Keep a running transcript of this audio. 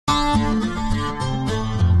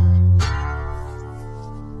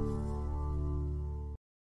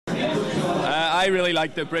I really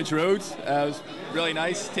liked the Bridge Road. It was really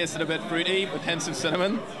nice, tasted a bit fruity with hints of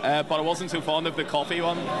cinnamon, but I wasn't so fond of the coffee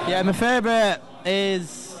one. Yeah, my favourite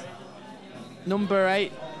is number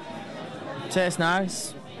 8. Tastes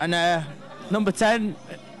nice. And number 10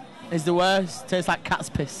 is the worst. Tastes like cat's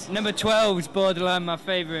piss. Number 12 is borderline my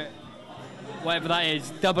favourite. Whatever that is,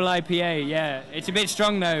 double IPA, yeah. It's a bit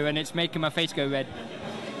strong though, and it's making my face go red.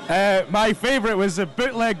 My favourite was the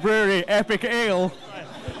Bootleg Brewery Epic Ale.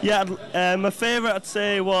 Yeah, my favourite I'd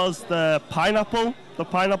say was the pineapple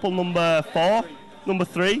number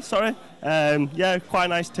 3, sorry. Yeah, quite a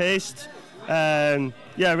nice taste. Yeah,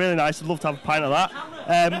 really nice. I'd love to have a pint of that.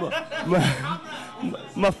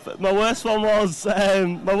 My worst one was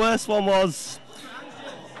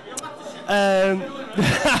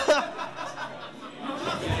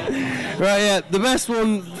Right, yeah, the best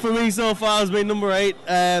one for me so far has been number 8.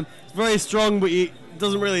 It's very strong, but it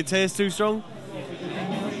doesn't really taste too strong.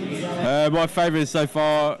 My favourite so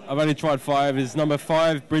far, I've only tried 5, is number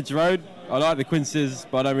 5, Bridge Road. I like the quinces,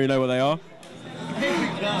 but I don't really know what they are.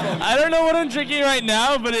 I don't know what I'm drinking right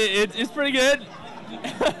now, but it's pretty good.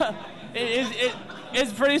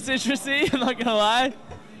 It's pretty citrusy, I'm not gonna lie.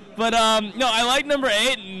 But no, I like number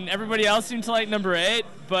 8, and everybody else seems to like number 8.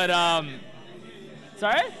 But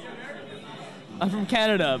sorry, I'm from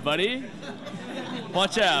Canada, buddy.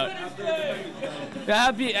 Watch out.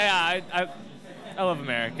 I love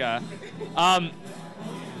America.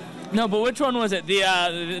 No, but which one was it?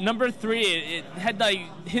 The number 3. It had like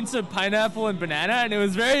hints of pineapple and banana, and it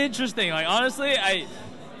was very interesting. Like honestly, I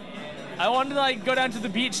wanted to like go down to the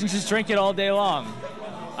beach and just drink it all day long.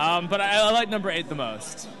 But I like number 8 the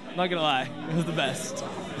most. I'm not gonna lie, it was the best.